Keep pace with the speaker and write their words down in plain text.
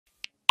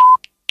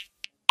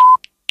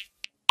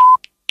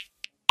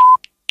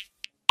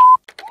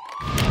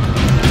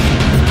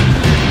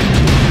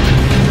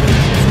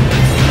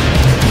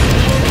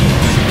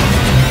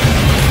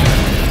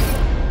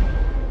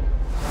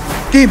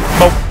kim,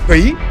 mộc,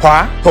 thủy,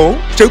 hỏa, thổ.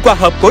 Sự hòa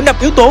hợp của 5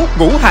 yếu tố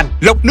ngũ hành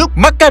lọc nước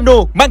Macano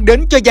mang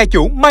đến cho gia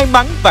chủ may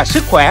mắn và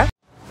sức khỏe.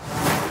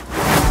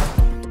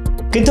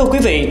 Kính thưa quý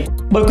vị,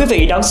 mời quý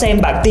vị đón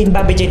xem bản tin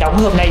 30 giây nóng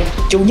hôm nay,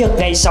 Chủ nhật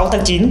ngày 6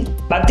 tháng 9.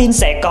 Bản tin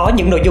sẽ có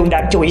những nội dung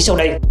đáng chú ý sau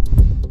đây.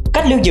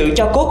 Cách lưu giữ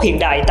tro cốt hiện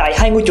đại tại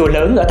 2 ngôi chùa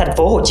lớn ở thành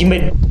phố Hồ Chí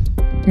Minh.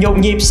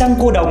 Nhộn nhịp săn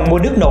cua đồng mùa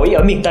nước nổi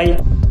ở miền Tây.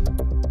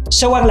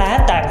 Sâu ăn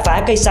lá tàn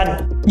phá cây xanh,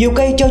 nhiều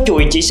cây cho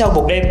trụi chỉ sau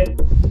một đêm.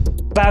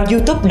 Vào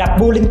YouTube đặt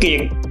mua linh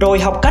kiện rồi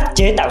học cách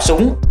chế tạo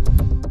súng.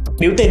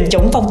 Biểu tình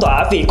chống phong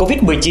tỏa vì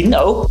Covid-19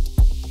 ở Úc.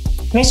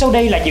 Ngay sau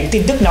đây là những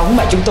tin tức nóng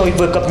mà chúng tôi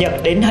vừa cập nhật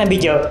đến 20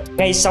 giờ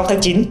ngày 6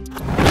 tháng 9.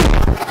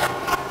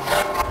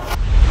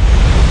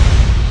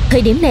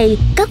 Thời điểm này,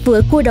 các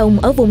vựa cua đồng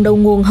ở vùng đầu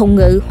nguồn Hồng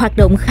Ngự hoạt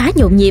động khá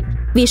nhộn nhịp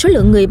vì số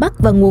lượng người bắt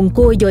và nguồn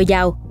cua dồi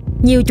dào.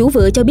 Nhiều chủ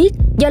vựa cho biết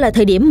do là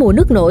thời điểm mùa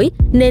nước nổi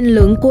nên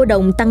lượng cua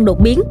đồng tăng đột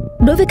biến.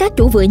 Đối với các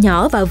chủ vựa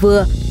nhỏ và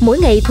vừa, mỗi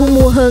ngày thu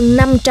mua hơn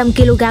 500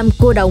 kg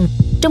cua đồng,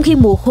 trong khi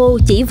mùa khô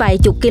chỉ vài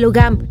chục kg.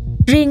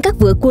 Riêng các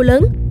vựa cua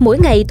lớn, mỗi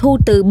ngày thu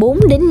từ 4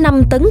 đến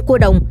 5 tấn cua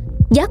đồng.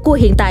 Giá cua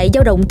hiện tại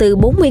dao động từ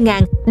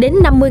 40.000 đến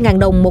 50.000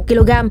 đồng 1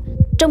 kg,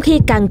 trong khi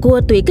càng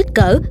cua tùy kích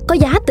cỡ có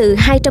giá từ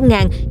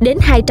 200.000 đến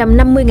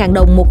 250.000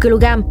 đồng 1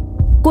 kg.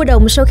 Cua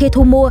đồng sau khi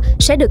thu mua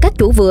sẽ được các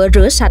chủ vựa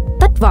rửa sạch,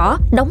 tách vỏ,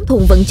 đóng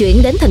thùng vận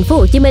chuyển đến thành phố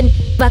Hồ Chí Minh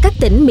và các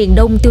tỉnh miền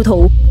Đông tiêu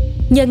thụ.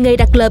 Nhờ nghề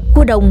đặt lợp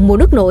cua đồng mùa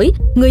nước nổi,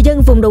 người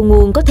dân vùng đầu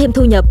nguồn có thêm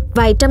thu nhập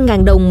vài trăm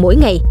ngàn đồng mỗi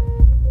ngày.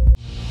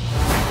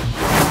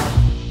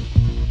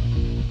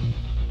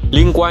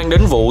 Liên quan đến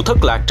vụ thất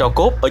lạc tro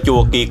cốt ở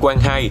chùa Kỳ Quan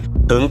 2,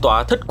 Thượng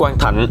tọa Thích Quang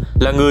Thạnh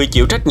là người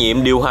chịu trách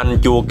nhiệm điều hành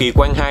chùa Kỳ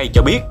Quan 2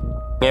 cho biết,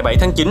 ngày 7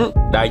 tháng 9,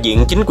 đại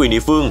diện chính quyền địa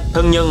phương,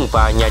 thân nhân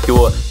và nhà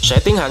chùa sẽ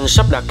tiến hành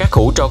sắp đặt các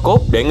hũ tro cốt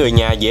để người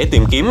nhà dễ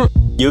tìm kiếm.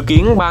 Dự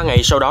kiến 3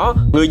 ngày sau đó,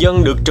 người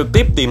dân được trực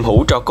tiếp tìm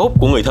hũ tro cốt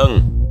của người thân.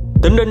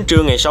 Tính đến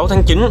trưa ngày 6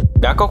 tháng 9,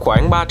 đã có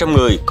khoảng 300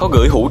 người có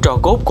gửi hũ tro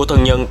cốt của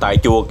thân nhân tại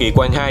chùa Kỳ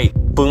Quan 2,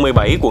 phường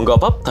 17, quận Gò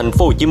Vấp, thành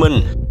phố Hồ Chí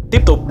Minh.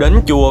 Tiếp tục đến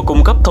chùa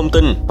cung cấp thông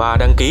tin và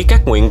đăng ký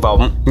các nguyện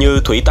vọng như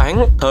thủy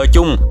tán, thờ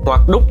chung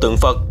hoặc đúc tượng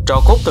Phật, tro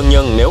cốt thân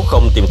nhân nếu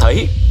không tìm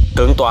thấy.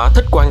 Thượng tọa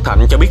Thích Quang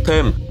Thạnh cho biết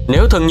thêm,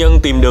 nếu thân nhân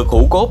tìm được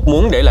hũ cốt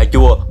muốn để lại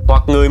chùa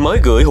hoặc người mới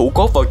gửi hũ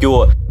cốt vào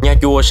chùa, nhà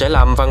chùa sẽ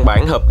làm văn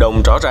bản hợp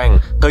đồng rõ ràng,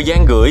 thời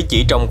gian gửi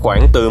chỉ trong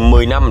khoảng từ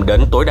 10 năm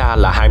đến tối đa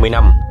là 20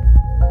 năm.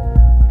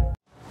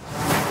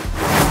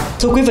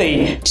 Thưa quý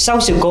vị,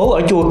 sau sự cố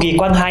ở chùa Kỳ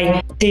Quan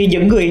 2 thì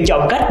những người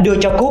chọn cách đưa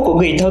tro cốt của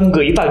người thân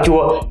gửi vào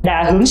chùa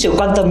đã hướng sự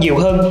quan tâm nhiều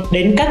hơn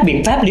đến các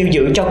biện pháp lưu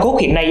giữ tro cốt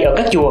hiện nay ở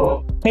các chùa.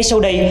 Ngay sau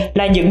đây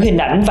là những hình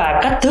ảnh và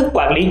cách thức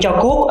quản lý tro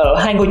cốt ở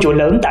 2 ngôi chùa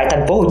lớn tại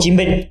thành phố Hồ Chí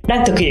Minh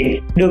đang thực hiện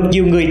được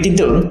nhiều người tin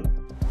tưởng.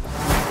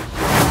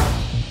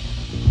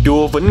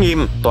 Chùa Vĩnh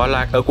Nghiêm, tọa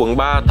lạc ở quận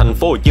 3, thành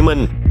phố Hồ Chí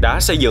Minh, đã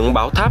xây dựng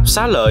bảo tháp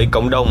xá lợi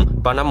cộng đồng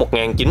vào năm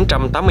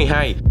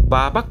 1982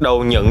 và bắt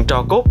đầu nhận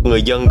tro cốt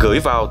người dân gửi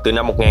vào từ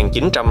năm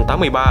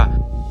 1983.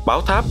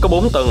 Bảo tháp có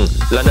 4 tầng,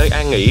 là nơi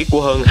an nghỉ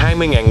của hơn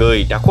 20.000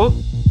 người đã khuất.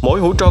 Mỗi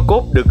hũ tro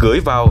cốt được gửi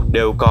vào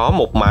đều có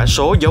một mã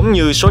số giống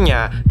như số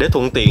nhà để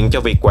thuận tiện cho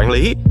việc quản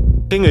lý.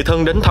 Khi người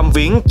thân đến thăm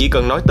viếng, chỉ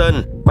cần nói tên,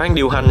 ban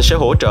điều hành sẽ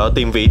hỗ trợ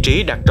tìm vị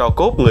trí đặt tro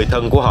cốt người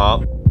thân của họ.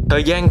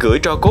 Thời gian gửi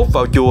tro cốt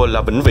vào chùa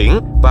là vĩnh viễn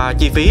và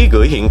chi phí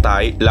gửi hiện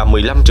tại là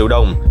 15 triệu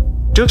đồng.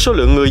 Trước số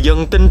lượng người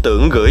dân tin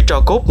tưởng gửi tro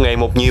cốt ngày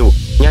một nhiều,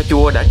 nhà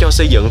chùa đã cho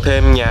xây dựng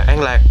thêm nhà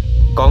an lạc.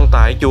 Còn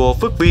tại chùa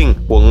Phước Viên,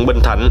 quận Bình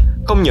Thạnh,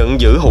 không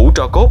nhận giữ hũ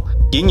tro cốt,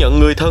 chỉ nhận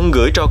người thân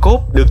gửi tro cốt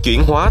được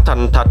chuyển hóa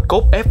thành thạch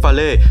cốt ép pha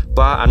lê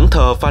và ảnh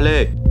thờ pha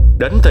lê.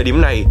 Đến thời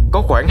điểm này,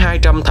 có khoảng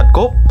 200 thạch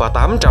cốt và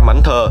 800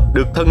 ảnh thờ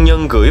được thân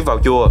nhân gửi vào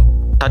chùa.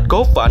 Thạch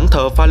cốt và ảnh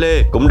thờ pha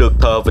lê cũng được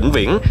thờ vĩnh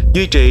viễn,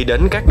 duy trì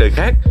đến các đời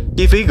khác.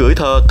 Chi phí gửi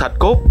thờ thạch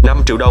cốt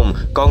 5 triệu đồng,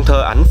 còn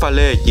thờ ảnh pha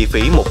lê chi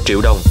phí 1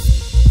 triệu đồng.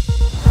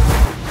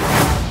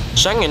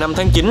 Sáng ngày 5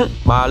 tháng 9,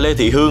 bà Lê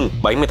Thị Hương,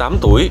 78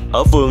 tuổi,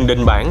 ở phường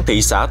Đình Bảng,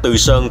 thị xã Từ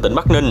Sơn, tỉnh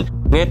Bắc Ninh,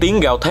 nghe tiếng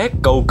gào thét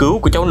cầu cứu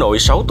của cháu nội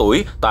 6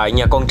 tuổi tại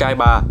nhà con trai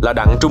bà là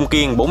Đặng Trung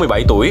Kiên,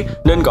 47 tuổi,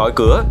 nên gọi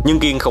cửa nhưng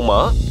Kiên không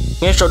mở.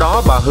 Ngay sau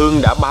đó, bà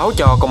Hương đã báo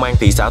cho công an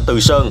thị xã Từ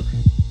Sơn.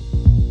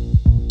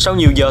 Sau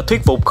nhiều giờ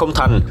thuyết phục không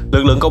thành,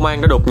 lực lượng công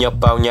an đã đột nhập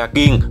vào nhà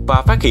Kiên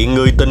và phát hiện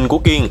người tình của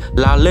Kiên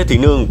là Lê Thị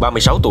Nương,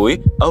 36 tuổi,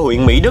 ở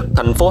huyện Mỹ Đức,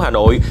 thành phố Hà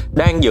Nội,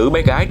 đang giữ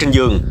bé gái trên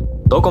giường.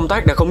 Tổ công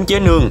tác đã khống chế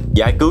Nương,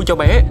 giải cứu cháu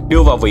bé,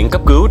 đưa vào viện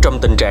cấp cứu trong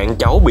tình trạng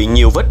cháu bị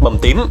nhiều vết bầm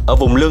tím ở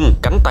vùng lưng,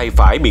 cánh tay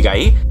phải bị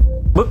gãy.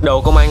 Bước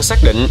đầu công an xác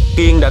định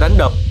Kiên đã đánh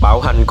đập,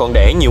 bạo hành con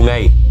đẻ nhiều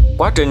ngày.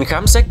 Quá trình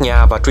khám xét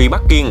nhà và truy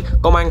bắt Kiên,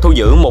 công an thu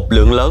giữ một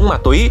lượng lớn ma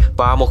túy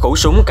và một khẩu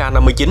súng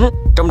K59,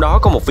 trong đó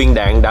có một viên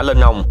đạn đã lên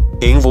nòng.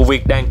 Hiện vụ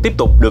việc đang tiếp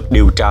tục được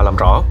điều tra làm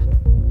rõ.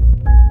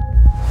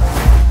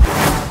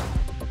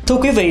 Thưa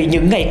quý vị,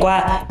 những ngày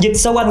qua, dịch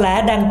sâu ăn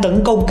lá đang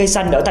tấn công cây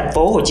xanh ở thành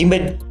phố Hồ Chí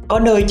Minh. Có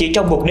nơi chỉ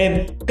trong một đêm,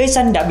 cây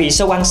xanh đã bị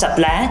sâu ăn sạch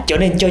lá trở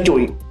nên trơ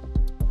trụi.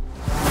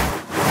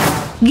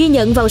 Ghi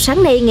nhận vào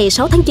sáng nay ngày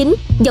 6 tháng 9,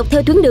 dọc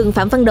theo tuyến đường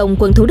Phạm Văn Đồng,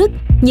 quận Thủ Đức,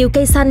 nhiều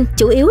cây xanh,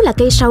 chủ yếu là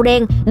cây sao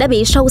đen, đã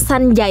bị sâu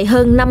xanh dài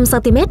hơn 5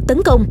 cm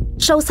tấn công.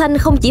 Sâu xanh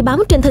không chỉ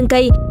bám trên thân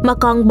cây mà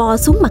còn bò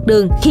xuống mặt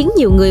đường, khiến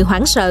nhiều người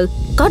hoảng sợ.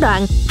 Có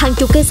đoạn, hàng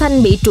chục cây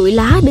xanh bị trụi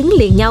lá đứng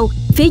liền nhau,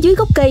 phía dưới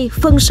gốc cây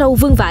phân sâu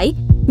vương vãi.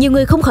 Nhiều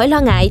người không khỏi lo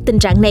ngại tình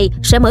trạng này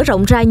sẽ mở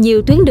rộng ra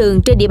nhiều tuyến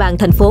đường trên địa bàn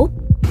thành phố.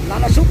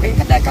 Nó xuất hiện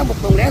cách đây có một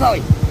tuần lễ thôi,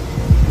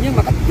 nhưng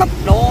mà cái tốc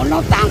độ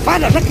nó tàn phá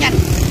là rất nhanh.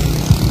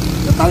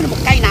 Cứ tới một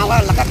cây nào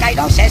là cái cây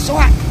đó sẽ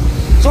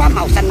xóa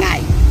màu xanh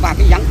ngay, và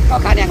cái dẫn có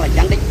khả năng là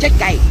dẫn đến chết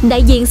cây.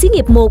 Đại diện xí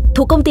nghiệp 1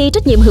 thuộc công ty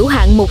trách nhiệm hữu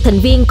hạn một thành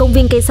viên công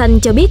viên cây xanh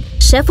cho biết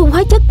sẽ phun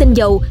hóa chất tinh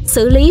dầu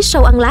xử lý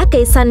sâu ăn lá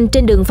cây xanh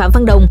trên đường Phạm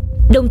Văn Đồng.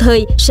 Đồng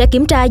thời sẽ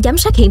kiểm tra giám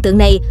sát hiện tượng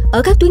này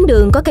ở các tuyến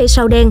đường có cây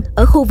sao đen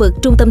ở khu vực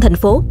trung tâm thành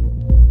phố.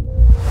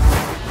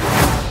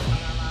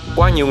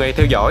 Qua nhiều ngày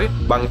theo dõi,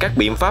 bằng các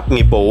biện pháp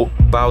nghiệp vụ,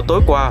 vào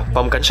tối qua,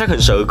 Phòng Cảnh sát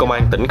Hình sự Công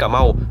an tỉnh Cà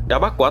Mau đã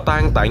bắt quả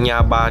tang tại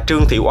nhà bà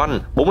Trương Thị Oanh,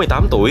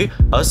 48 tuổi,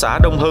 ở xã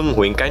Đông Hưng,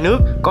 huyện Cái Nước,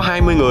 có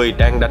 20 người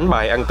đang đánh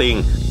bài ăn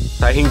tiền.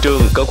 Tại hiện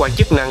trường, cơ quan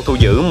chức năng thu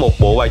giữ một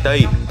bộ bài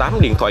tây,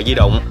 8 điện thoại di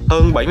động,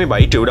 hơn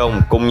 77 triệu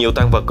đồng cùng nhiều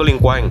tang vật có liên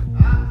quan.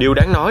 Điều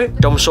đáng nói,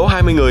 trong số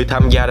 20 người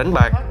tham gia đánh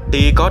bạc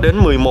thì có đến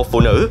 11 phụ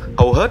nữ,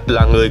 hầu hết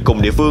là người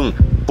cùng địa phương.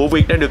 Vụ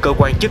việc đang được cơ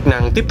quan chức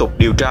năng tiếp tục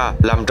điều tra,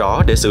 làm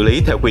rõ để xử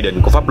lý theo quy định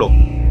của pháp luật.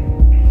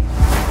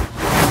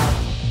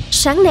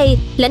 Sáng nay,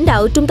 lãnh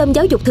đạo Trung tâm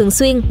Giáo dục Thường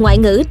xuyên Ngoại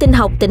ngữ Tin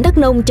học tỉnh Đắk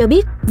Nông cho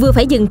biết vừa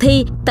phải dừng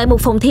thi tại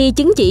một phòng thi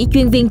chứng chỉ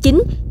chuyên viên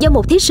chính do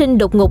một thí sinh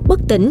đột ngột bất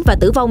tỉnh và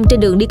tử vong trên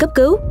đường đi cấp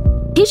cứu.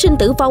 Thí sinh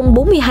tử vong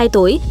 42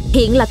 tuổi,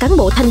 hiện là cán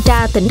bộ thanh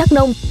tra tỉnh Đắk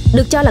Nông,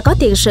 được cho là có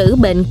tiền sử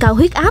bệnh cao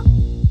huyết áp.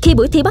 Khi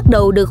buổi thi bắt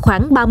đầu được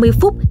khoảng 30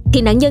 phút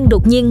thì nạn nhân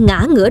đột nhiên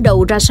ngã ngửa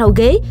đầu ra sau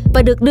ghế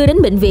và được đưa đến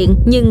bệnh viện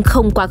nhưng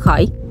không qua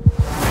khỏi.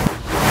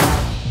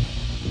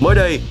 Mới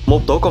đây,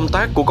 một tổ công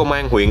tác của Công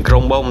an huyện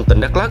Crong Bông, tỉnh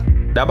Đắk Lắk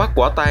đã bắt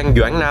quả tang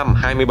Doãn Nam,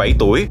 27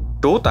 tuổi,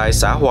 trú tại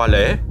xã Hòa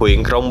Lễ,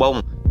 huyện Crong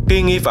Bông,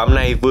 khi nghi phạm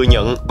này vừa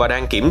nhận và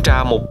đang kiểm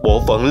tra một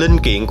bộ phận linh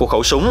kiện của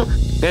khẩu súng.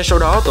 Ngay sau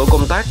đó, tổ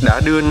công tác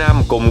đã đưa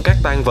Nam cùng các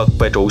tang vật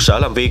về trụ sở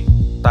làm việc.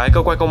 Tại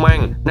cơ quan công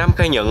an, Nam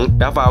khai nhận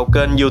đã vào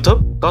kênh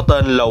YouTube có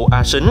tên Lầu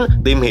A Xính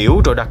tìm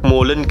hiểu rồi đặt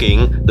mua linh kiện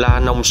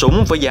là nòng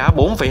súng với giá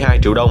 4,2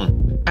 triệu đồng.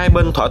 Hai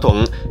bên thỏa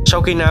thuận,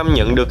 sau khi Nam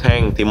nhận được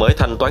hàng thì mới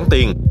thanh toán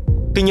tiền.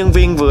 Khi nhân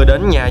viên vừa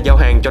đến nhà giao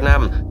hàng cho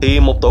Nam thì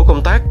một tổ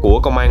công tác của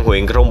Công an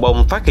huyện Crong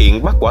Bông phát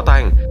hiện bắt quả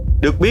tang.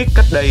 Được biết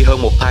cách đây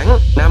hơn 1 tháng,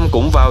 Nam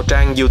cũng vào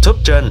trang YouTube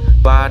trên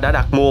và đã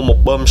đặt mua một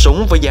bom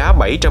súng với giá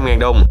 700.000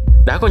 đồng.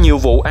 Đã có nhiều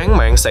vụ án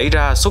mạng xảy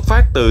ra xuất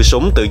phát từ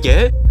súng tự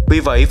chế. Vì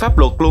vậy, pháp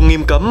luật luôn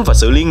nghiêm cấm và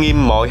xử lý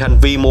nghiêm mọi hành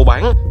vi mua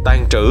bán,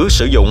 tàng trữ,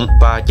 sử dụng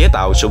và chế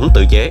tạo súng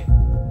tự chế.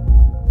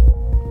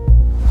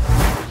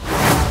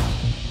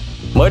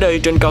 Mới đây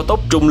trên cao tốc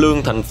Trung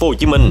Lương, thành phố Hồ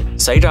Chí Minh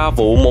xảy ra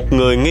vụ một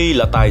người nghi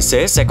là tài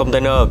xế xe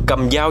container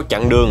cầm dao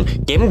chặn đường,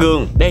 chém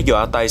gương, đe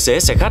dọa tài xế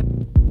xe khách.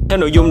 Theo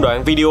nội dung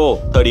đoạn video,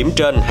 thời điểm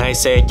trên hai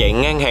xe chạy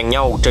ngang hàng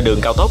nhau trên đường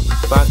cao tốc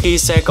và khi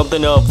xe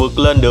container vượt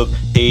lên được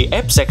thì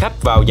ép xe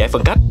khách vào giải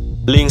phân cách.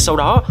 Liền sau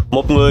đó,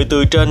 một người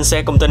từ trên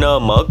xe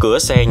container mở cửa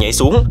xe nhảy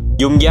xuống,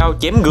 dùng dao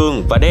chém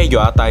gương và đe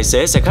dọa tài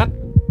xế xe khách.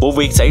 Vụ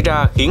việc xảy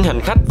ra khiến hành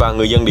khách và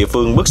người dân địa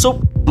phương bức xúc,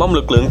 mong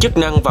lực lượng chức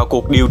năng vào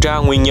cuộc điều tra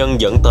nguyên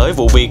nhân dẫn tới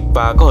vụ việc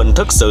và có hình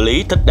thức xử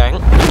lý thích đáng.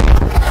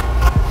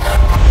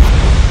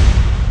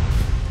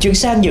 Chuyển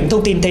sang những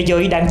thông tin thế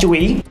giới đáng chú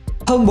ý.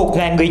 Hơn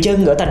 1.000 người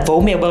dân ở thành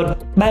phố Melbourne,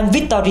 bang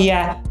Victoria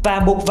và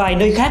một vài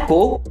nơi khác của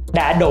Úc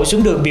đã đổ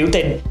xuống đường biểu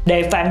tình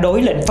để phản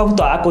đối lệnh phong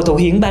tỏa của thủ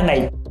hiến bang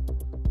này.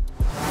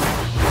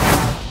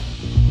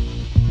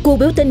 Cuộc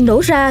biểu tình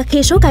nổ ra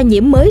khi số ca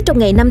nhiễm mới trong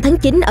ngày 5 tháng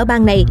 9 ở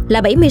bang này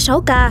là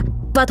 76 ca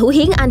và thủ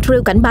hiến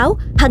Andrew cảnh báo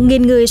hàng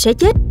nghìn người sẽ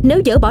chết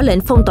nếu dỡ bỏ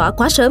lệnh phong tỏa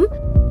quá sớm.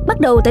 Bắt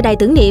đầu tại đài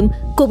tưởng niệm,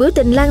 cuộc biểu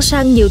tình lan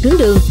sang nhiều tuyến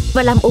đường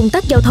và làm ùn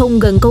tắc giao thông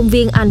gần công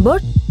viên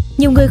Albert.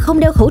 Nhiều người không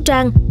đeo khẩu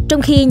trang,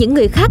 trong khi những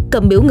người khác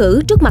cầm biểu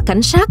ngữ trước mặt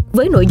cảnh sát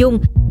với nội dung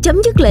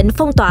chấm dứt lệnh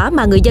phong tỏa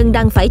mà người dân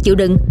đang phải chịu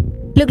đựng.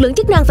 Lực lượng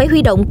chức năng phải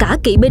huy động cả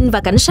kỵ binh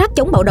và cảnh sát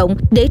chống bạo động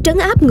để trấn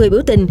áp người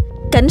biểu tình.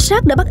 Cảnh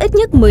sát đã bắt ít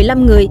nhất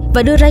 15 người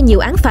và đưa ra nhiều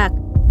án phạt.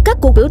 Các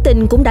cuộc biểu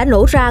tình cũng đã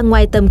nổ ra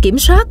ngoài tầm kiểm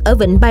soát ở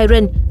vịnh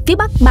Byron, phía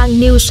bắc bang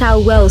New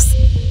South Wales.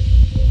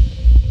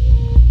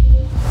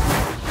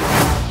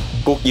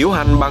 Cuộc diễu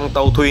hành bằng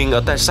tàu thuyền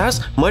ở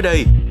Texas mới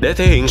đây để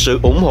thể hiện sự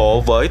ủng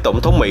hộ với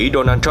Tổng thống Mỹ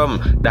Donald Trump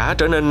đã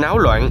trở nên náo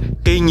loạn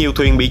khi nhiều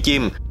thuyền bị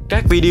chìm.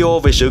 Các video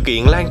về sự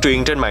kiện lan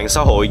truyền trên mạng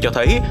xã hội cho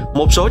thấy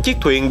một số chiếc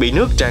thuyền bị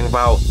nước tràn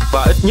vào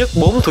và ít nhất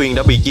 4 thuyền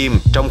đã bị chìm,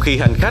 trong khi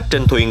hành khách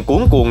trên thuyền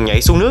cuống cuồng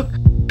nhảy xuống nước.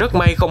 Rất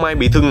may không ai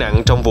bị thương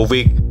nặng trong vụ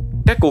việc.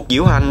 Các cuộc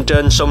diễu hành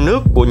trên sông nước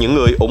của những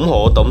người ủng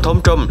hộ Tổng thống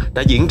Trump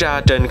đã diễn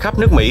ra trên khắp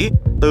nước Mỹ,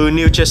 từ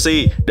New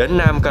Jersey đến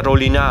Nam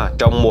Carolina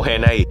trong mùa hè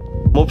này.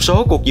 Một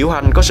số cuộc diễu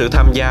hành có sự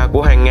tham gia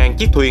của hàng ngàn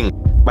chiếc thuyền.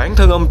 Bản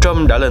thân ông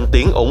Trump đã lên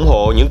tiếng ủng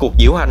hộ những cuộc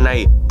diễu hành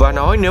này và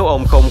nói nếu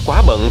ông không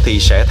quá bận thì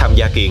sẽ tham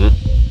gia kiện.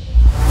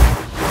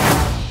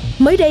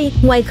 Mới đây,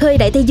 ngoài khơi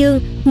Đại Tây Dương,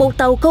 một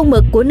tàu câu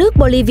mực của nước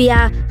Bolivia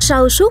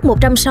sau suốt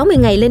 160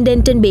 ngày lên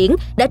đên trên biển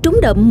đã trúng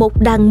đậm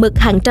một đàn mực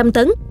hàng trăm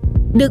tấn.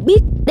 Được biết,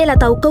 đây Đây là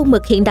tàu câu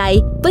mực hiện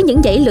đại với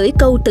những dãy lưỡi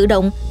câu tự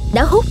động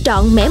đã hút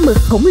trọn mẻ mực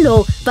khổng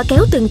lồ và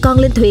kéo từng con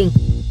lên thuyền.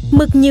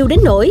 Mực nhiều đến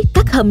nỗi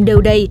các hầm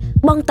đều đầy,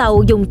 bon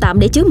tàu dùng tạm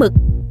để chứa mực.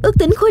 Ước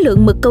tính khối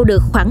lượng mực câu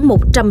được khoảng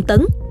 100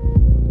 tấn.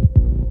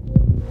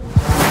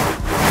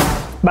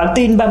 Bản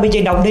tin 30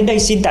 giây nóng đến đây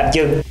xin tạm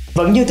dừng.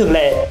 Vẫn như thường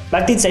lệ,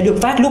 bản tin sẽ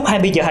được phát lúc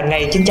 20 giờ hàng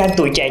ngày trên trang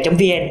tuổi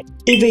trẻ.vn,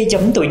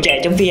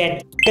 tv.tuổi.trẻ.vn,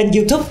 kênh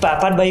YouTube và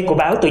fanpage của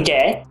báo Tuổi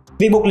Trẻ.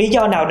 Vì một lý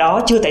do nào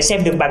đó chưa thể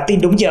xem được bản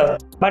tin đúng giờ,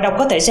 bạn đọc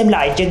có thể xem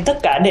lại trên tất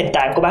cả nền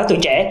tảng của báo Tuổi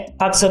Trẻ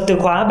hoặc search từ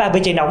khóa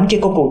 30 giây nóng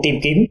trên công cụ tìm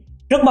kiếm.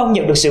 Rất mong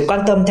nhận được sự quan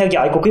tâm theo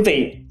dõi của quý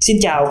vị. Xin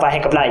chào và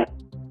hẹn gặp lại.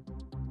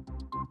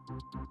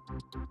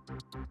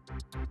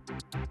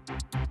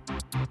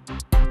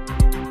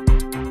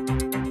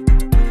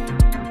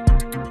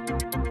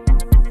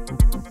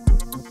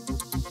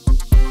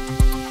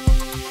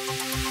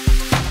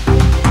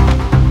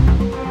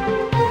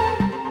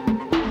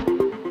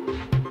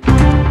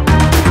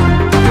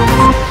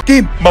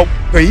 Kim, mộc,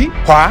 thủy,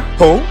 hỏa,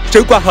 thổ.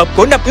 Sự hòa hợp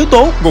của 5 yếu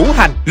tố ngũ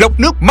hành, lọc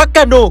nước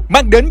Macano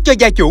mang đến cho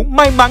gia chủ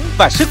may mắn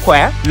và sức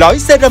khỏe. Lõi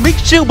ceramic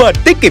siêu bền,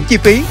 tiết kiệm chi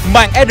phí.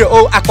 Màng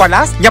RO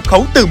Aqualast nhập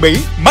khẩu từ Mỹ.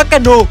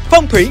 Macano,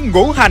 phong thủy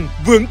ngũ hành,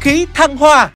 vượng khí thăng hoa.